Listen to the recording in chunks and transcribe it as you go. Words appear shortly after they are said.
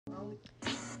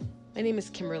My name is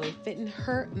Kimberly Fitton,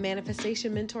 her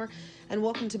manifestation mentor, and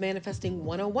welcome to Manifesting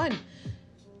 101.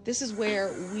 This is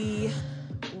where we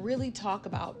really talk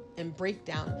about and break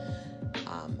down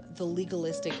the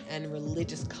legalistic and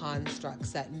religious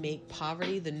constructs that make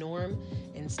poverty the norm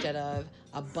instead of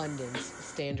abundance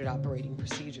standard operating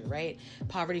procedure, right?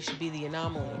 Poverty should be the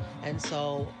anomaly. And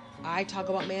so I talk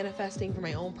about manifesting from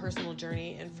my own personal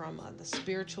journey and from the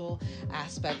spiritual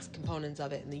aspects, components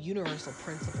of it, and the universal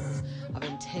principles of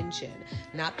intention,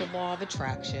 not the law of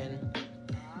attraction,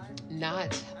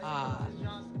 not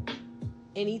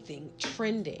anything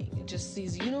trending, just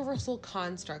these universal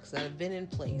constructs that have been in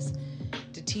place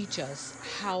to teach us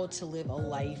how to live a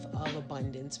life of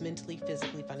abundance, mentally,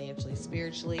 physically, financially,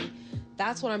 spiritually.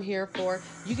 That's what I'm here for.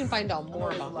 You can find out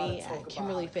more about me at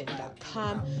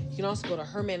KimberlyFitton.com. You can also go to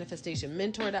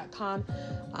hermanifestationmentor.com.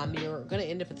 You're going to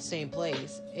end up at the same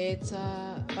place. It's,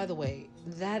 by the way,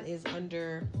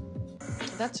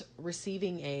 that's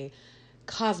receiving a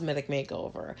cosmetic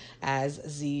makeover, as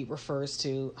Z refers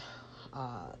to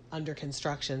under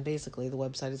construction. Basically, the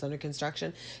website is under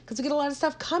construction because we get a lot of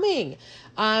stuff coming.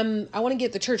 I want to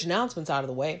get the church announcements out of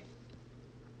the way.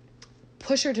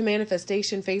 Pusher to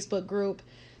Manifestation Facebook group.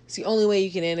 It's the only way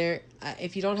you can enter.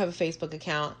 If you don't have a Facebook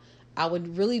account, I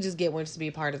would really just get one just to be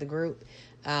a part of the group.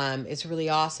 It's really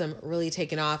awesome, really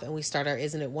taken off, and we start our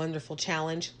Isn't It Wonderful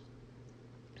challenge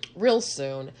real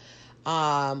soon.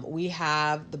 We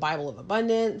have the Bible of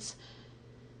Abundance.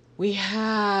 We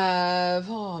have,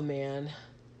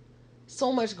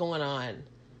 so much going on.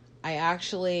 I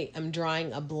actually am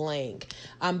drawing a blank.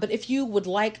 But if you would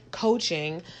like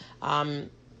coaching,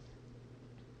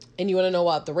 and you want to know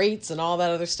about the rates and all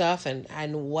that other stuff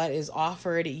and what is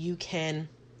offered, you can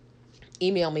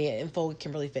email me at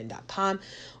info@KimberlyFitton.com,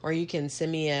 or you can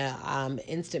send me a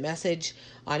instant message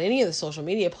on any of the social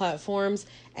media platforms,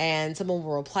 and someone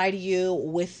will reply to you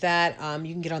with that.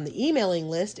 You can get on the emailing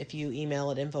list if you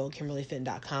email at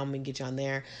info@KimberlyFitton.com. We can get you on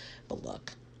there. But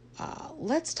look,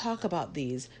 let's talk about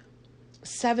these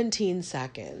 17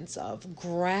 seconds of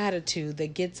gratitude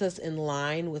that gets us in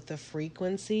line with the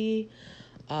frequency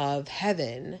of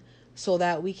heaven so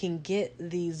that we can get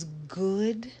these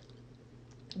good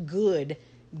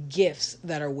gifts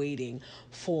that are waiting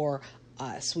for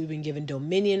us. We've been given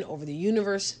dominion over the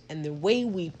universe, and the way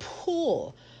we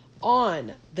pull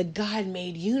on the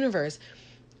God-made universe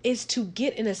is to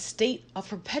get in a state of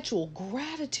perpetual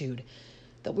gratitude,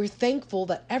 that we're thankful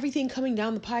that everything coming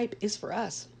down the pipe is for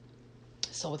us.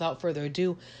 So without further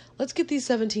ado, let's get these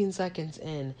 17 seconds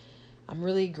in. I'm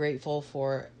really grateful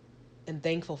for and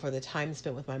thankful for the time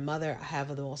spent with my mother. I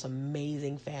have the most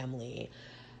amazing family.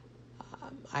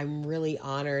 I'm really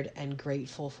honored and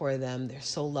grateful for them. They're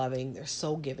so loving, they're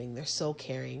so giving, they're so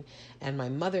caring. And my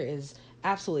mother is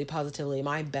absolutely positively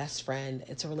my best friend.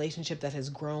 It's a relationship that has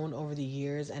grown over the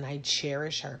years, and I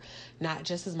cherish her, not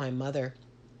just as my mother,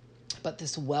 but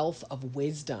this wealth of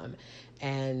wisdom.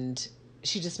 And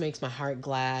she just makes my heart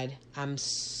glad. I'm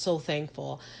so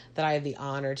thankful that I have the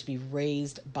honor to be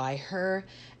raised by her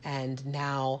and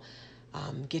now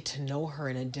get to know her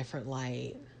in a different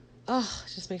light. Oh,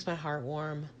 it just makes my heart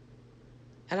warm.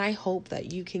 And I hope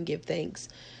that you can give thanks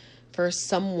for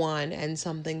someone and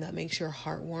something that makes your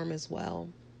heart warm as well.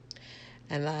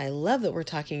 And I love that we're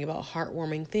talking about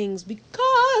heartwarming things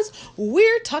because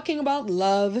we're talking about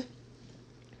love,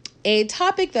 a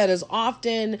topic that is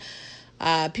often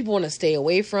people want to stay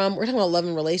away from. We're talking about love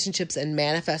and relationships and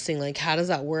manifesting. Like, how does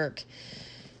that work?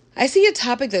 I see a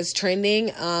topic that's trending.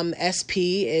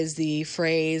 SP is the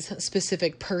phrase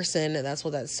specific person. That's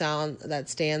what that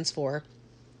stands for.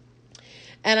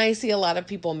 And I see a lot of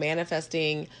people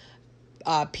manifesting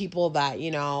people that,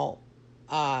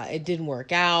 it didn't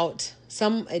work out.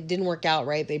 It didn't work out,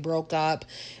 right? They broke up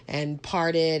and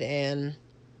parted and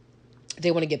they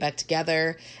want to get back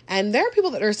together. And there are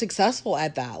people that are successful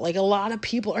at that. Like, a lot of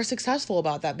people are successful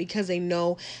about that because they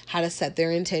know how to set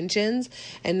their intentions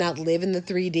and not live in the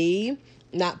 3D,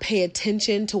 not pay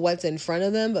attention to what's in front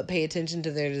of them, but pay attention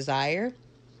to their desire.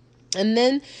 And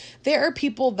then there are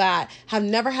people that have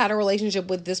never had a relationship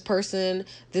with this person,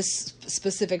 this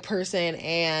specific person,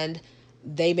 and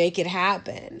they make it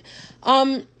happen.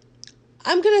 I'm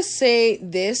going to say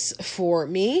this for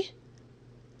me.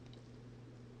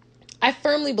 I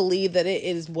firmly believe that it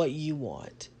is what you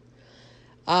want.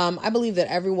 I believe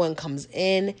that everyone comes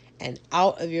in and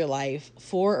out of your life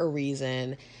for a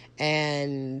reason.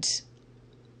 And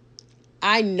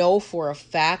I know for a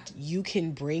fact you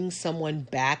can bring someone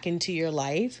back into your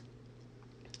life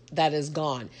that is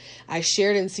gone. I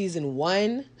shared in season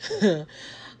 1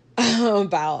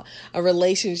 about a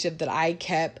relationship that I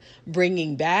kept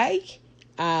bringing back.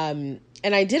 And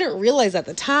I didn't realize at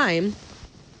the time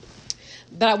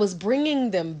that I was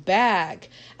bringing them back,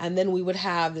 and then we would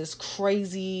have this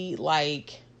crazy,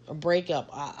 like,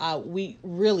 breakup. We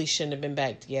really shouldn't have been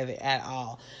back together at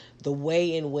all. The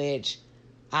way in which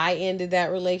I ended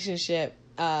that relationship,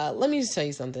 let me just tell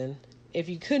you something. If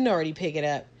you couldn't already pick it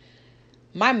up,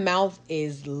 my mouth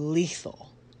is lethal.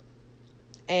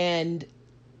 And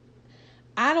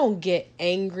I don't get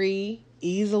angry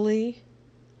easily.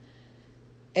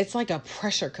 It's like a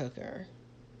pressure cooker.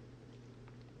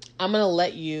 I'm going to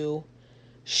let you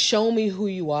show me who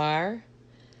you are.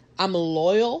 I'm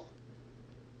loyal.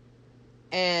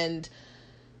 And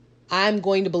I'm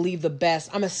going to believe the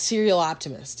best. I'm a serial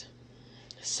optimist.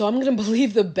 So I'm going to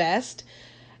believe the best.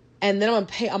 And then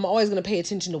I'm always going to pay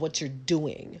attention to what you're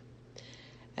doing.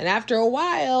 And after a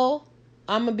while,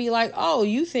 I'm going to be like, oh,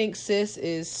 you think sis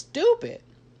is stupid.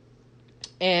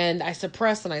 And I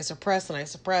suppress and I suppress and I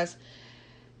suppress.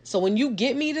 So when you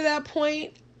get me to that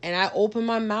point and I open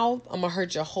my mouth, I'm going to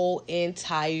hurt your whole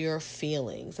entire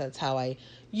feelings. That's how I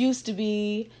used to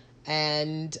be.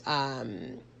 And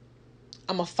I'm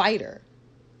a fighter.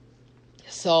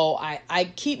 So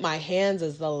I keep my hands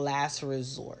as the last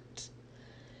resort.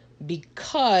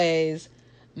 Because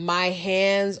my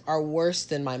hands are worse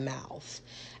than my mouth.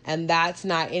 And that's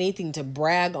not anything to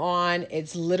brag on.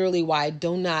 It's literally why I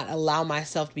do not allow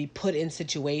myself to be put in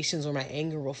situations where my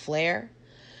anger will flare.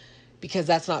 Because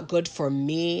that's not good for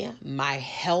me, my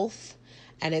health.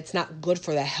 And it's not good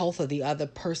for the health of the other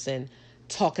person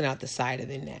talking out the side of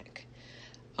their neck.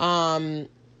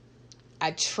 I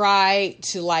try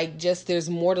to there's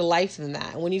more to life than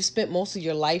that. When you've spent most of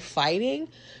your life fighting,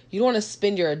 you don't want to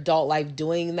spend your adult life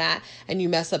doing that and you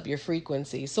mess up your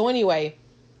frequency. So anyway,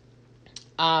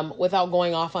 without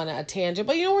going off on a tangent,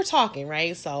 but we're talking,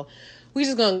 right? So we're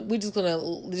just gonna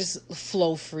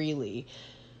flow freely.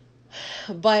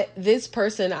 But this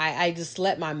person, I just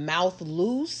let my mouth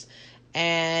loose,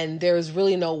 and there's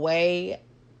really no way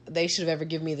they should have ever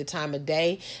given me the time of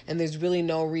day, and there's really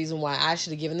no reason why I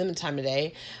should have given them the time of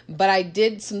day. But I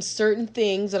did some certain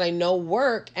things that I know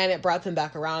work, and it brought them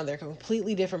back around. They're a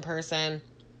completely different person.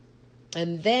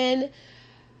 And then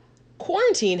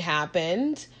quarantine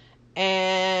happened,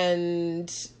 and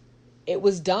it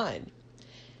was done.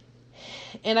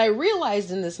 And I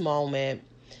realized in this moment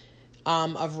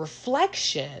of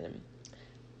reflection,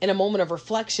 in a moment of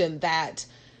reflection, that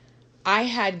I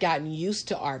had gotten used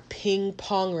to our ping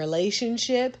pong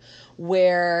relationship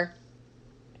where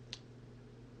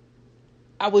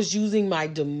I was using my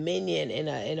dominion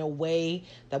in a way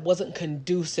that wasn't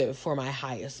conducive for my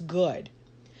highest good.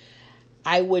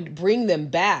 I would bring them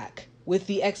back with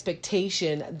the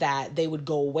expectation that they would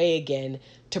go away again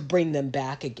to bring them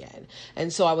back again.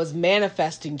 And so I was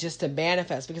manifesting just to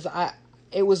manifest, because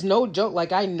it was no joke.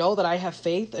 Like, I know that I have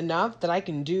faith enough that I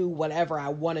can do whatever I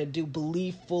want to do,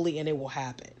 believe fully, and it will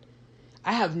happen.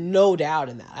 I have no doubt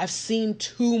in that. I've seen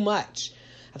too much.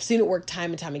 I've seen it work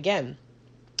time and time again.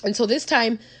 And so this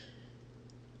time,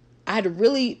 I had to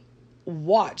really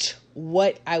watch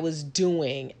what I was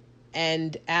doing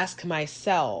and ask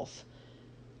myself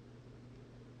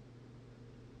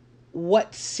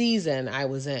what season I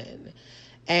was in.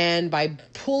 And by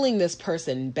pulling this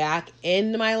person back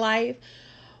into my life,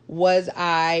 was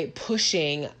I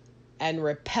pushing and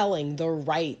repelling the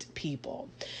right people?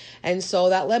 And so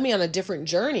that led me on a different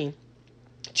journey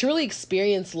to really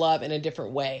experience love in a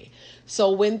different way.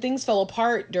 So when things fell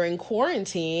apart during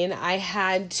quarantine, I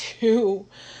had to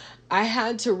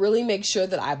really make sure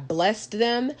that I blessed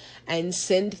them and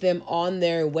sent them on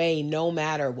their way no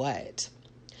matter what.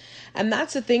 And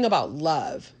that's the thing about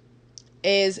love,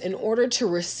 is in order to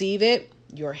receive it,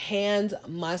 your hands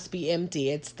must be empty.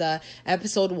 It's the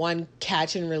episode 1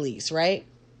 catch and release, right?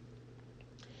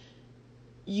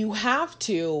 You have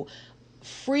to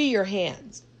free your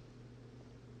hands.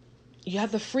 You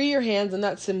have to free your hands, and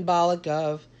that's symbolic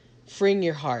of freeing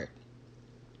your heart.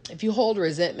 If you hold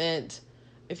resentment,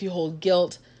 if you hold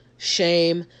guilt,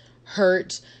 shame,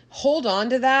 hurt, hold on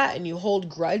to that, and you hold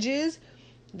grudges,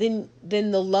 then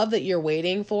the love that you're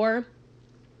waiting for,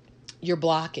 you're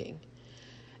blocking.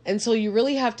 And so you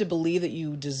really have to believe that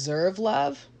you deserve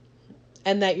love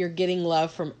and that you're getting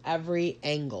love from every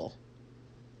angle.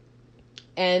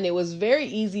 And it was very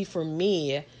easy for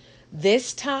me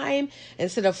this time,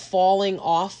 instead of falling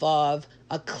off of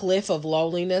a cliff of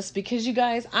loneliness, because you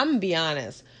guys, I'm going to be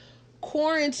honest,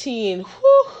 quarantine,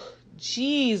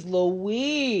 geez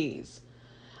Louise.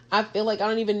 I feel like I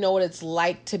don't even know what it's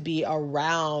like to be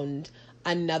around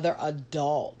another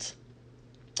adult.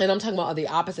 And I'm talking about the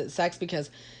opposite sex, because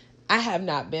I have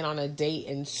not been on a date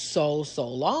in so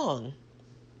long.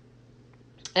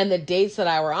 and the dates that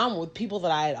I were on with people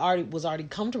that I had was already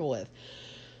comfortable with.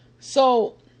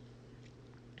 So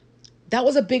that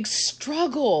was a big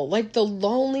struggle. Like, the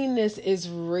loneliness is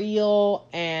real.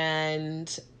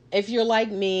 And if you're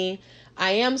like me,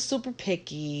 I am super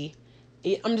picky.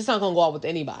 I'm just not going to go out with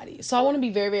anybody. So I want to be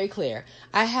very, very clear.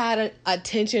 I had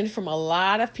attention from a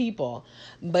lot of people,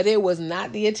 but it was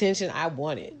not the attention I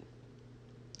wanted.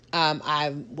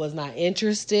 I was not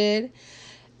interested,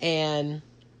 and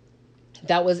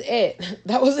that was it.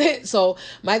 That was it. So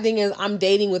my thing is, I'm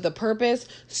dating with a purpose.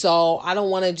 So I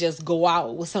don't want to just go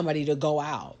out with somebody to go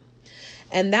out.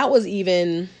 And that was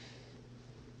even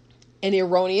an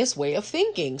erroneous way of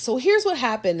thinking. So here's what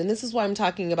happened. And this is why I'm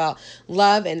talking about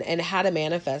love and how to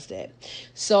manifest it.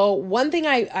 So one thing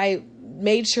I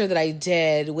made sure that I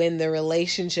did when the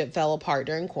relationship fell apart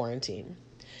during quarantine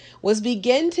was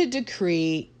begin to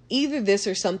decree either this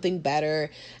or something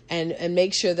better, and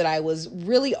make sure that I was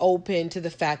really open to the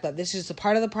fact that this is a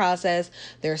part of the process.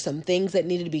 There are some things that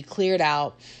needed to be cleared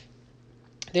out.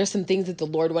 There's some things that the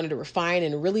Lord wanted to refine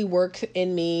and really work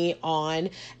in me on,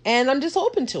 and I'm just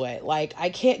open to it. Like, I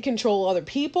can't control other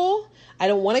people. I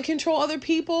don't want to control other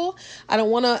people. I don't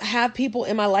want to have people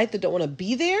in my life that don't want to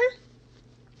be there.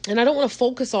 And I don't want to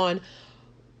focus on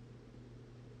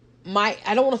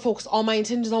all my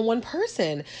intentions on one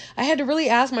person. I had to really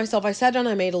ask myself, I sat down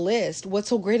and I made a list. What's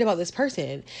so great about this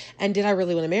person? And did I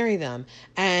really want to marry them?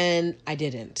 And I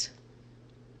didn't.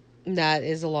 That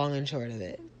is the long and short of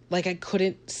it. Like, I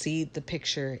couldn't see the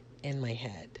picture in my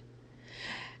head.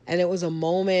 And it was a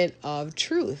moment of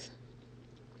truth.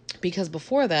 Because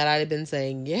before that, I'd been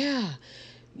saying,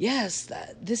 yes,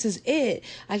 this is it.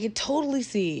 I could totally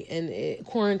see. And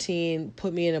quarantine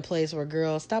put me in a place where,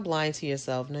 girl, stop lying to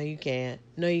yourself. No, you can't.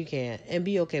 No, you can't. And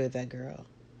be okay with that, girl.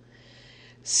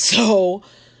 So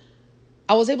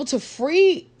I was able to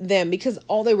free them because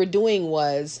all they were doing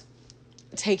was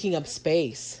taking up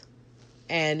space.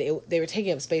 And they were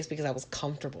taking up space because I was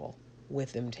comfortable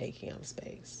with them taking up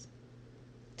space,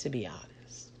 to be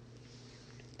honest.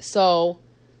 So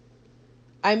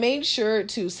I made sure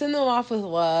to send them off with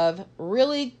love,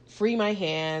 really free my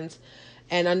hands,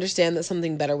 and understand that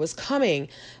something better was coming.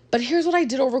 But here's what I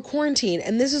did over quarantine,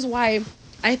 and this is why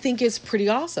I think it's pretty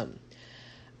awesome.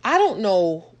 I don't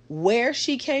know where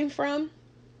she came from,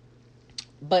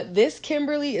 but this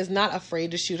Kimberly is not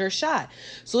afraid to shoot her shot.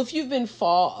 So if you've been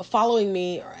following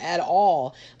me at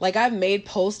all, like, I've made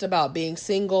posts about being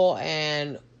single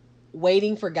and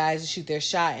waiting for guys to shoot their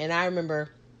shot. And I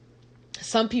remember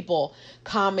some people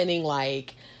commenting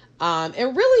like, and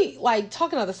really like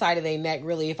talking on the side of their neck,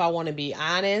 really, if I want to be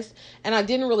honest. And I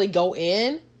didn't really go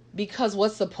in because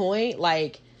what's the point?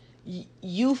 Like,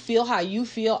 you feel how you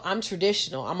feel. I'm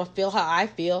traditional. I'm going to feel how I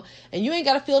feel. And you ain't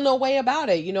got to feel no way about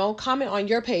it. Comment on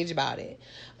your page about it.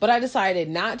 But I decided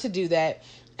not to do that.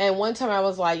 And one time I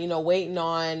was like,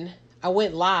 I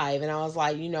went live and I was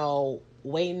like,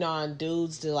 waiting on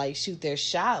dudes to like shoot their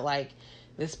shot. Like,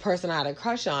 this person I had a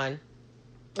crush on.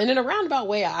 And in a roundabout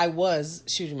way, I was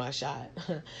shooting my shot.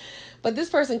 But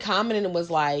this person commented and was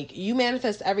like, you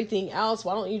manifest everything else.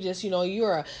 Why don't you just,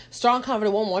 you're a strong,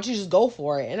 confident woman. Why don't you just go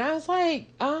for it? And I was like,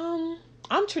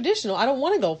 I'm traditional. I don't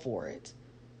want to go for it.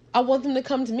 I want them to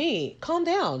come to me. Calm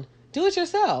down. Do it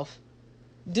yourself.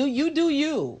 Do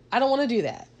you. I don't want to do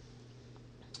that.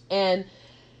 And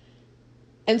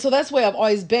so that's the way I've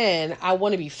always been. I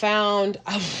want to be found.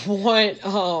 I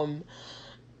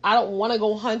don't want to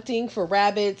go hunting for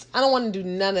rabbits. I don't want to do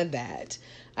none of that.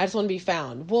 I just want to be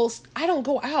found. Well, I don't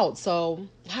go out, so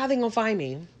how are they going to find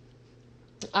me?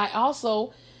 I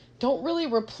also don't really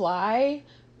reply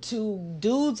to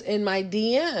dudes in my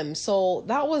DM. So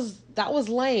that was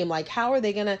lame. Like, how are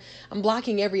they going to, I'm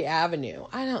blocking every avenue.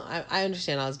 I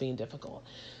understand I was being difficult.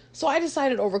 So I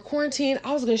decided over quarantine,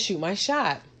 I was going to shoot my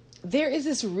shot. There is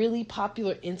this really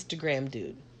popular Instagram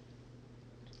dude.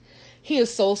 He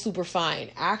is so super fine.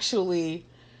 Actually,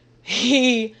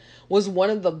 he was one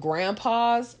of the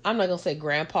grandpas. I'm not going to say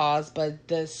grandpas, but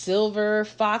the Silver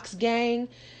Fox Gang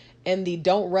and the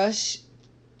Don't Rush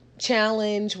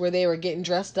challenge where they were getting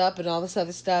dressed up and all this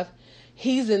other stuff.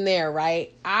 He's in there,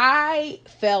 right? I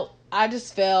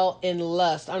just fell in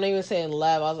lust. I'm not even saying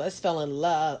love. I just fell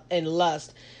in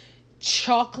lust.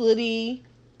 Chocolatey,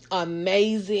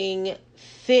 amazing,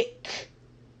 thick,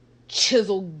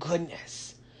 chiseled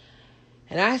goodness.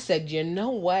 And I said, you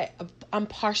know what? I'm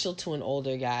partial to an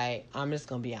older guy. I'm just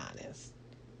going to be honest.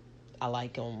 I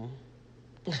like him.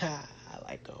 I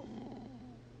like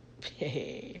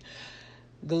him.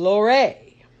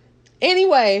 Glory.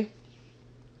 Anyway,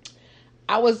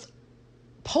 I was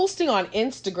posting on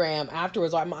Instagram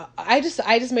afterwards. I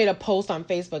just made a post on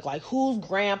Facebook like, whose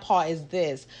grandpa is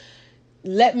this?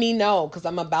 Let me know, because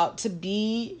I'm about to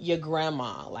be your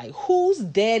grandma. Like, whose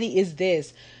daddy is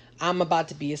this? I'm about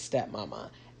to be a stepmama.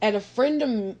 And a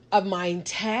friend of mine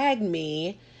tagged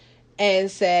me and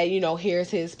said, here's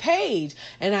his page.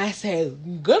 And I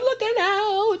said, good looking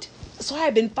out. So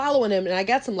I've been following him, and I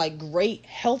got some like great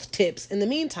health tips in the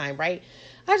meantime, right?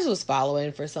 I just was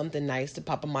following for something nice to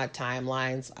pop on my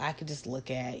timelines. I could just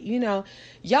look at, y'all,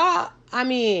 I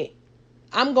mean,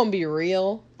 I'm going to be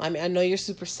real. I mean, I know you're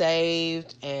super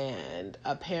saved, and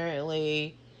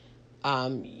apparently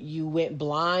you went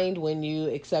blind when you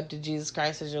accepted Jesus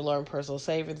Christ as your Lord and personal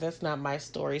Savior. That's not my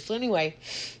story. So anyway,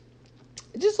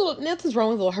 just nothing's wrong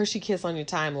with a little Hershey kiss on your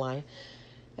timeline.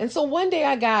 And so one day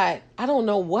I don't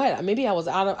know what, maybe I was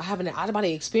having an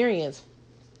out-of-body experience,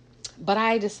 but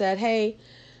I just said, hey,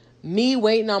 me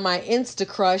waiting on my Insta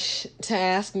crush to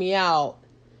ask me out.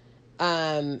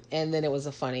 And then it was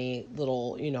a funny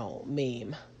little,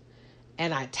 meme.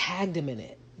 And I tagged him in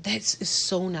it. That's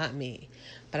so not me.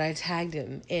 But I tagged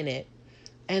him in it.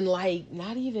 And like,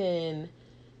 not even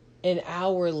an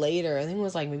hour later, I think it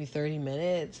was like maybe 30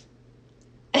 minutes,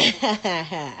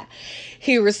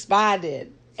 he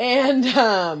responded. And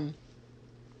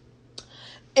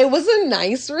it was a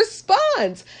nice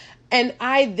response. And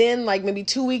I then, like maybe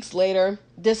 2 weeks later,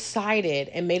 decided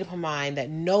and made up my mind that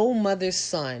no mother's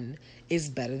son is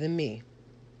better than me.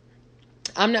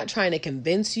 I'm not trying to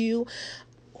convince you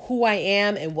who I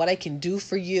am and what I can do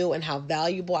for you and how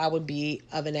valuable I would be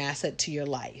of an asset to your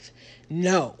life.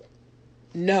 No,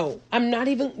 I'm not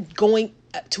even going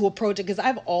to approach it, because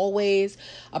I've always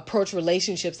approached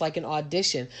relationships like an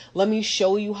audition. Let me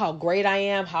show you how great I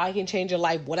am, how I can change your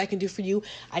life, what I can do for you.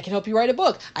 I can help you write a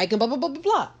book. I can blah, blah, blah, blah,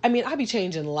 blah. I mean, I be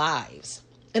changing lives.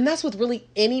 And that's with really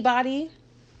anybody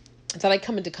that I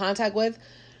come into contact with.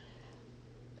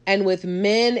 And with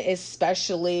men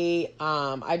especially,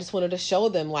 I just wanted to show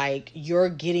them like, you're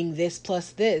getting this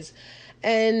plus this.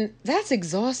 And that's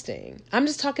exhausting. I'm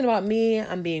just talking about me.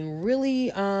 I'm being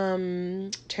really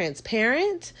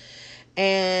transparent.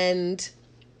 And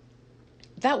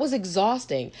that was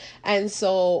exhausting. And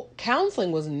so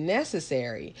counseling was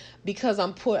necessary, because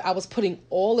I was putting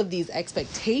all of these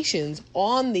expectations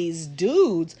on these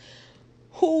dudes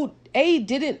who A,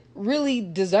 didn't really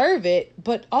deserve it,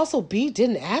 but also B,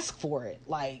 didn't ask for it.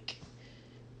 Like,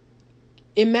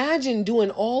 imagine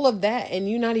doing all of that and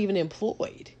you're not even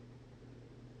employed.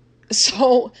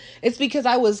 So it's because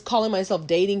I was calling myself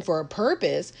dating for a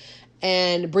purpose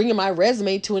and bringing my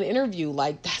resume to an interview.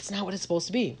 Like, that's not what it's supposed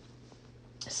to be.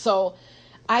 So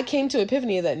I came to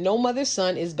epiphany that no mother's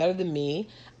son is better than me.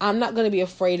 I'm not going to be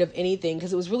afraid of anything,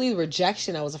 because it was really the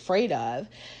rejection I was afraid of.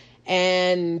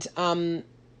 And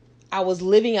I was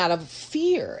living out of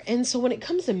fear. And so when it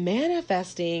comes to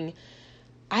manifesting,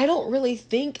 I don't really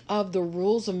think of the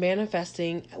rules of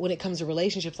manifesting when it comes to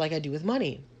relationships like I do with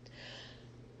money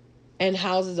and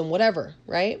houses and whatever,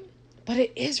 right? But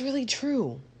it is really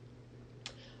true.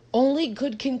 Only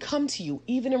good can come to you.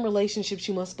 Even in relationships,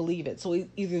 you must believe it. So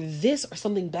either this or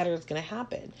something better is going to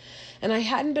happen. And I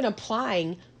hadn't been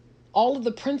applying all of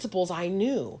the principles I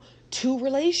knew to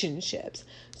relationships.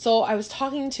 So I was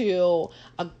talking to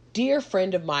a dear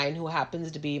friend of mine who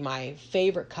happens to be my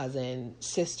favorite cousin,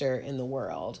 sister in the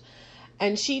world.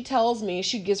 And she tells me,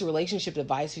 she gives relationship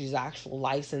advice. She's an actual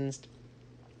licensed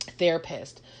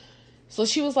therapist. So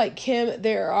she was like, Kim,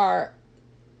 there are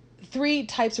 3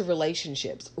 types of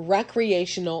relationships: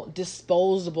 recreational,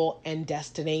 disposable, and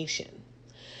destination.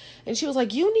 And she was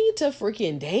like, you need to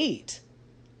freaking date.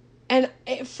 And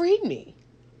it freed me.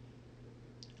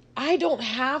 I don't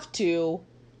have to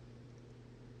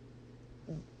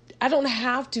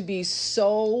be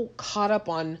so caught up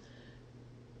on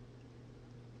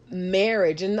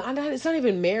marriage. And it's not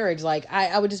even marriage. Like,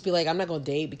 I would just be like, I'm not going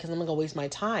to date because I'm not going to waste my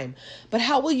time. But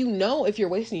how will you know if you're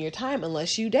wasting your time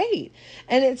unless you date?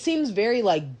 And it seems very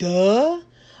like, duh,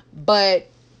 but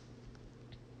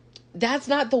that's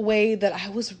not the way that I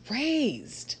was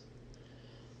raised.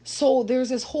 So there's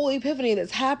this whole epiphany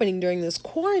that's happening during this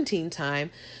quarantine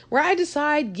time where I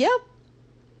decide, yep,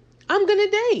 I'm going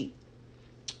to date.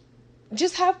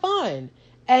 Just have fun.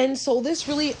 And so this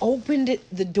really opened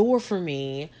the door for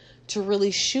me to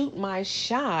really shoot my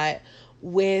shot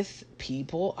with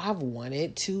people I've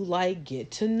wanted to like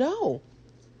get to know.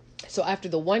 So after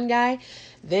the one guy,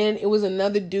 then it was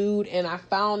another dude, and I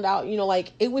found out,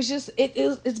 like, it was just,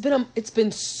 it's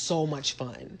been so much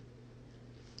fun.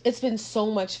 It's been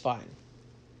so much fun.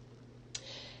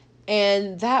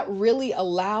 And that really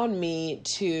allowed me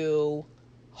to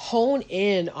hone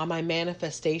in on my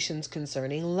manifestations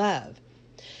concerning love.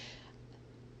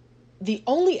 the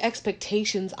only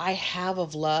expectations I have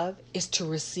of love is to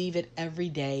receive it every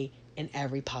day in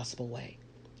every possible way.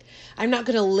 I'm not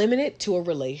going to limit it to a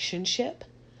relationship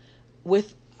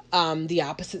with the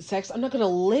opposite sex. I'm not going to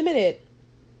limit it.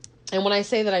 And when I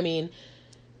say that, I mean,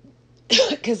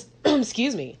 because,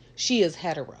 excuse me, she is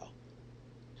hetero.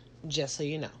 Just so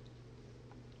you know.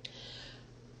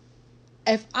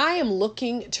 If I am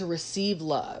looking to receive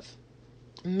love,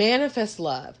 manifest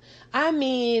love, I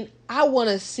mean, I want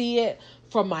to see it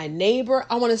from my neighbor.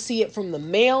 I want to see it from the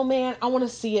mailman. I want to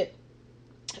see it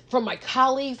from my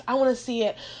colleagues. I want to see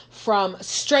it from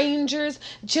strangers.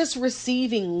 Just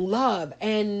receiving love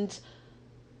and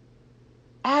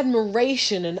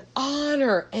admiration and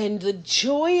honor and the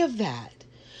joy of that.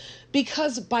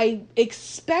 Because by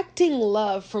expecting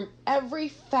love from every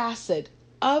facet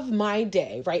of my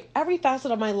day, right? Every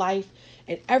facet of my life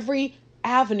and every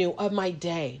avenue of my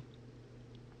day,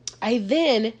 I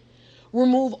then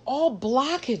remove all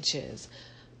blockages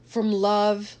from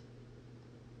love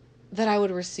that I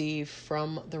would receive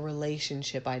from the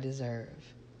relationship I deserve.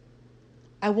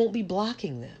 I won't be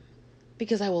blocking them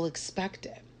because I will expect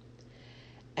it.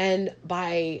 And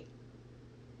I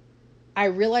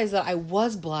realized that I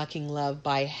was blocking love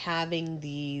by having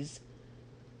these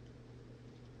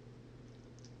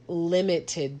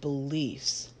limited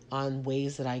beliefs on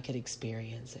ways that I could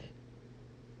experience it.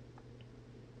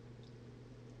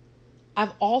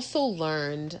 I've also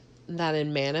learned that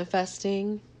in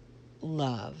manifesting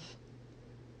love,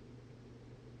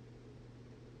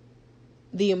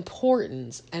 the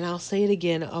importance, and I'll say it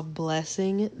again, of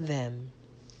blessing them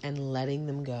and letting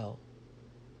them go.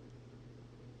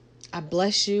 I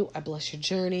bless you. I bless your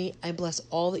journey. I bless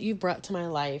all that you've brought to my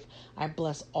life. I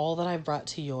bless all that I've brought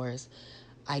to yours.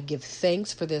 I give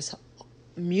thanks for this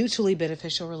mutually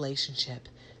beneficial relationship.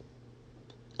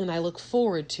 And I look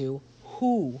forward to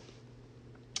who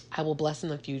I will bless in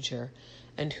the future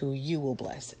and who you will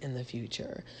bless in the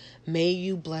future. May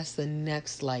you bless the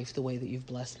next life the way that you've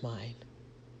blessed mine.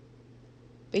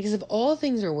 Because if all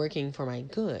things are working for my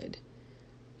good,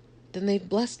 then they've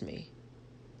blessed me.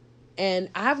 And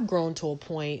I've grown to a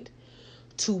point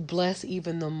to bless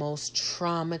even the most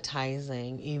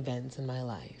traumatizing events in my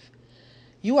life.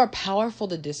 You are powerful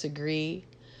to disagree.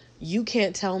 You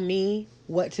can't tell me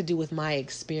what to do with my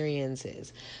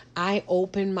experiences. I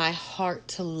open my heart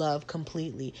to love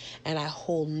completely, and I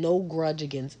hold no grudge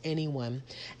against anyone.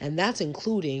 And that's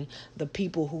including the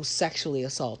people who sexually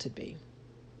assaulted me.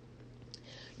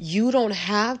 You don't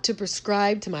have to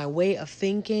prescribe to my way of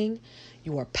thinking.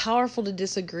 You are powerful to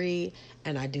disagree,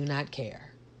 and I do not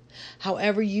care.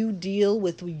 However you deal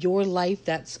with your life,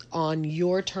 that's on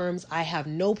your terms. I have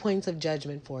no points of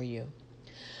judgment for you.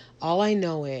 All I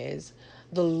know is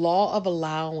the law of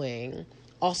allowing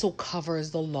also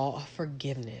covers the law of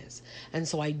forgiveness. And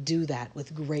so I do that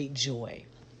with great joy.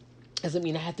 Doesn't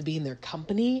mean I have to be in their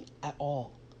company at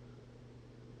all.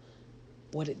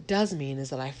 What it does mean is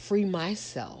that I free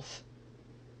myself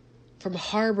from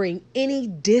harboring any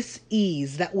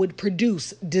dis-ease that would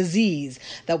produce disease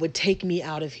that would take me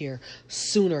out of here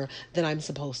sooner than I'm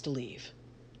supposed to leave.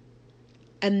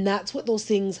 And that's what those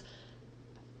things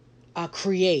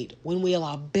create when we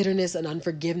allow bitterness and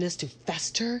unforgiveness to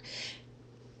fester.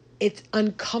 It's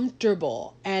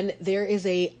uncomfortable, and there is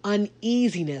a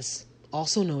uneasiness,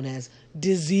 also known as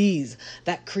disease,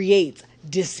 that creates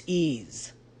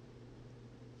dis-ease.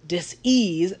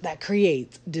 Dis-ease that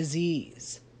creates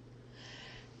disease.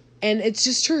 And it's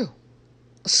just true.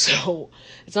 So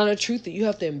it's not a truth that you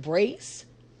have to embrace.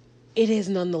 It is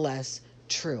nonetheless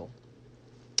true.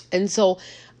 And so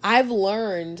I've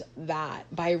learned that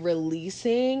by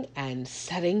releasing and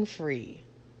setting free,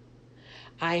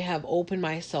 I have opened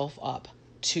myself up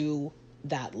to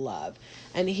that love.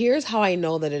 And here's how I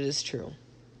know that it is true.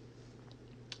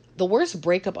 The worst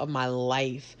breakup of my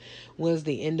life was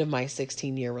the end of my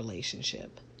 16-year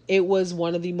relationship. It was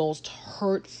one of the most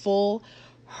hurtful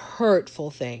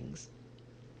things.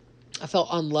 I felt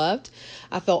unloved.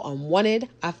 I felt unwanted.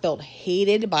 I felt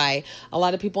hated by a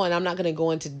lot of people. And I'm not going to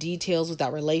go into details with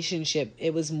that relationship.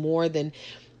 It was more than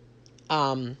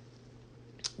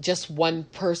just one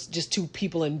person, just two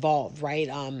people involved, right?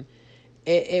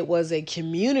 It was a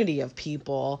community of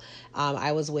people.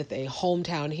 I was with a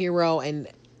hometown hero, and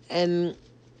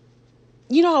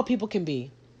you know how people can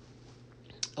be,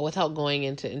 without going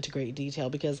into great detail,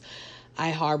 because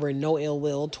I harbor no ill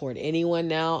will toward anyone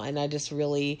now, and I just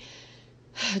really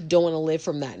don't want to live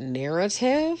from that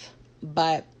narrative.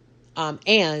 But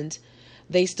and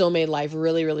they still made life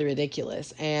really, really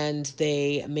ridiculous, and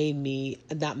they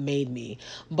not made me,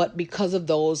 but because of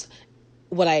those,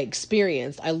 what I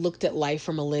experienced, I looked at life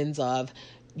from a lens of,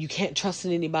 You can't trust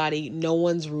in anybody. No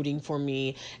one's rooting for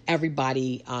me.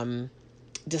 Everybody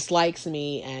dislikes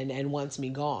me and wants me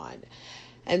gone.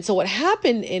 And so what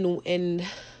happened in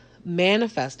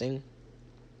manifesting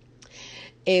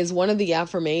is one of the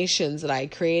affirmations that I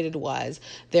created was,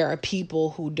 there are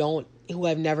people who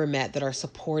I've never met that are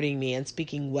supporting me and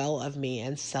speaking well of me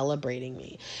and celebrating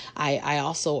me. I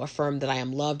also affirm that I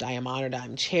am loved, I am honored, I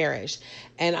am cherished.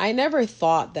 And I never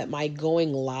thought that my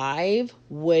going live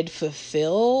would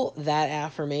fulfill that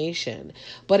affirmation,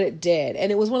 but it did.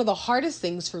 And it was one of the hardest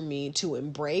things for me to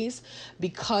embrace,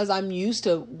 because I'm used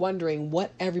to wondering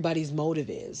what everybody's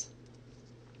motive is.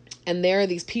 And there are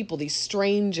these people, these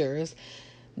strangers,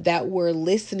 that were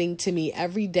listening to me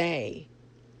every day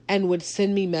and would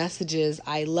send me messages.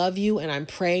 I love you and I'm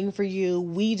praying for you.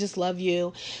 We just love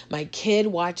you. My kid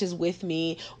watches with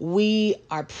me. We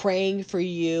are praying for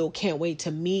you. Can't wait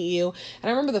to meet you. And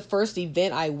I remember the first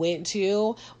event I went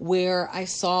to where I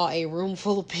saw a room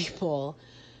full of people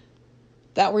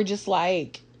that were just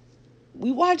like,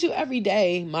 we watch you every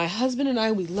day. My husband and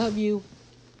I, we love you.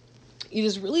 You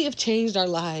just really have changed our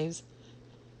lives.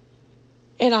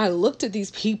 And I looked at these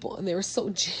people and they were so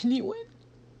genuine.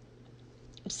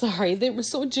 I'm sorry, they were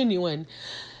so genuine.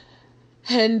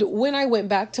 And when I went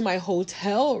back to my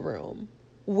hotel room,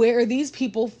 where these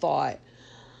people thought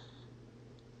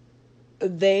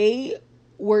they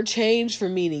were changed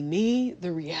from meeting me,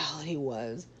 the reality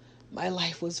was my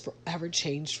life was forever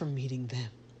changed from meeting them.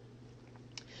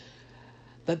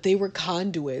 That they were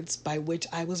conduits by which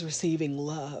I was receiving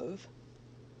love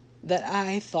that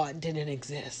I thought didn't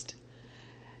exist.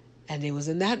 And it was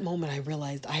in that moment I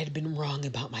realized I had been wrong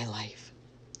about my life.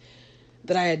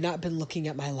 That I had not been looking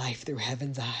at my life through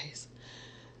heaven's eyes.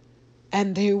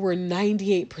 And they were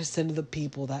 98% of the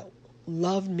people that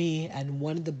loved me and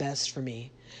wanted the best for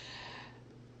me.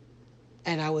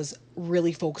 And I was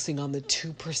really focusing on the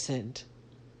 2%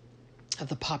 of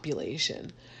the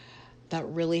population that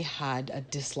really had a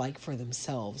dislike for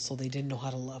themselves, so they didn't know how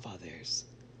to love others.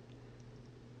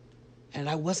 And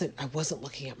I wasn't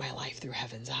looking at my life through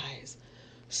heaven's eyes.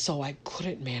 So I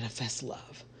couldn't manifest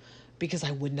love because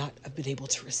I would not have been able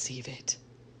to receive it.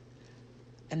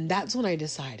 And that's when I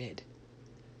decided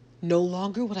no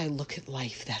longer would I look at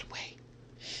life that way.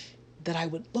 That I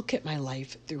would look at my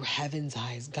life through heaven's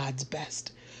eyes, God's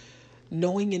best,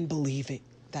 knowing and believing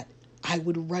that I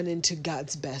would run into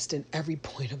God's best in every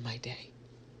point of my day.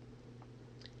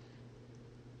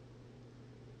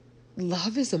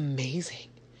 Love is amazing.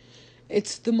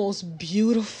 It's the most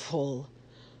beautiful,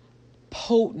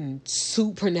 potent,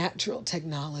 supernatural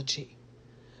technology.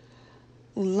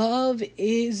 Love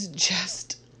is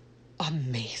just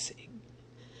amazing.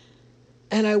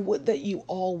 And I would that you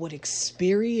all would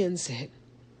experience it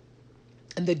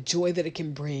and the joy that it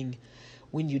can bring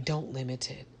when you don't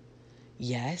limit it.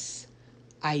 Yes,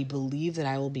 I believe that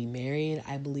I will be married.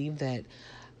 I believe that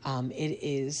it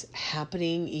is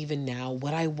happening even now.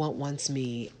 What I want wants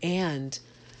me. And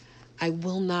I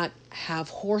will not have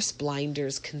horse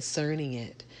blinders concerning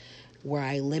it, where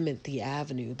I limit the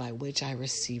avenue by which I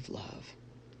receive love.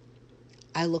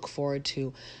 I look forward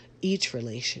to each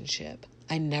relationship.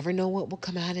 I never know what will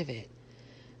come out of it,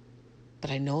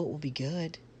 but I know it will be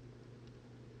good.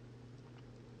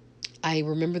 I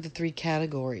remember the 3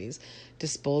 categories: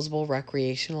 disposable,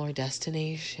 recreational, or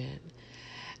destination.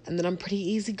 And then I'm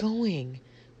pretty easygoing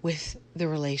with the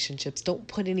relationships. Don't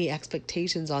put any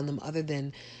expectations on them other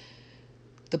than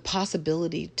the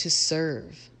possibility to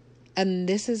serve. And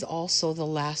this is also the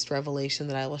last revelation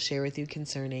that I will share with you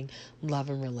concerning love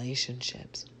and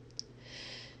relationships.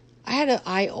 I had an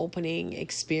eye-opening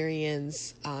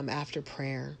experience after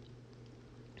prayer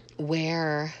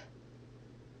where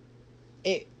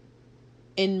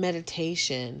in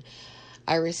meditation,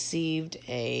 I received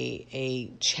a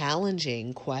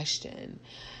challenging question.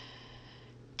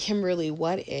 Kimberly,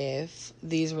 what if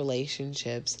these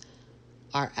relationships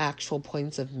are actual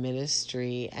points of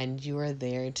ministry and you are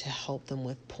there to help them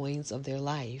with points of their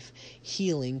life,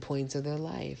 healing points of their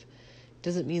life?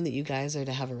 Doesn't mean that you guys are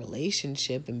to have a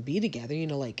relationship and be together,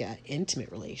 like an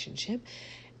intimate relationship.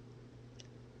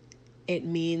 It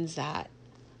means that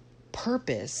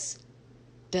purpose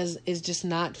is just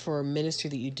not for ministry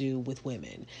that you do with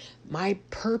women. My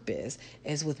purpose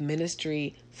is with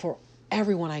ministry for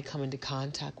everyone I come into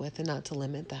contact with, and not to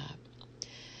limit that.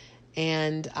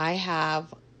 And I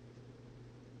have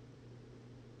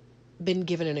been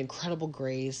given an incredible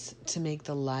grace to make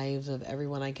the lives of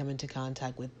everyone I come into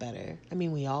contact with better. I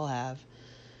mean, we all have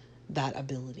that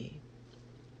ability.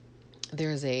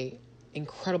 There's a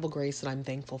incredible grace that I'm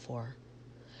thankful for.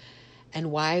 And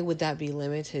why would that be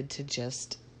limited to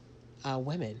just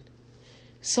women?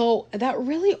 So that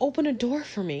really opened a door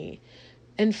for me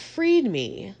and freed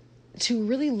me to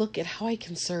really look at how I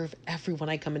can serve everyone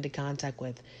I come into contact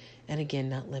with. And again,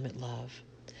 not limit love.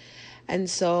 And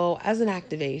so as an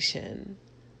activation,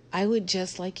 I would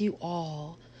just like you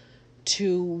all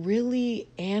to really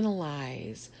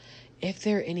analyze if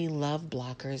there are any love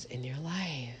blockers in your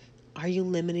life. Are you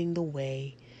limiting the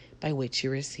way by which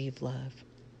you receive love?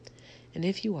 And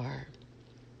if you are,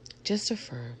 just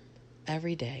affirm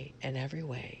every day and every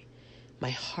way, my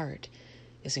heart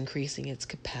is increasing its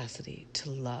capacity to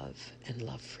love and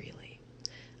love freely.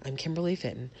 I'm Kimberly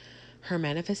Fitton, her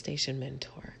manifestation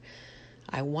mentor.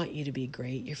 I want you to be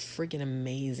great. You're friggin'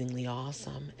 amazingly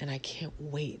awesome. And I can't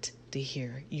wait to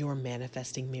hear your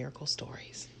manifesting miracle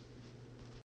stories.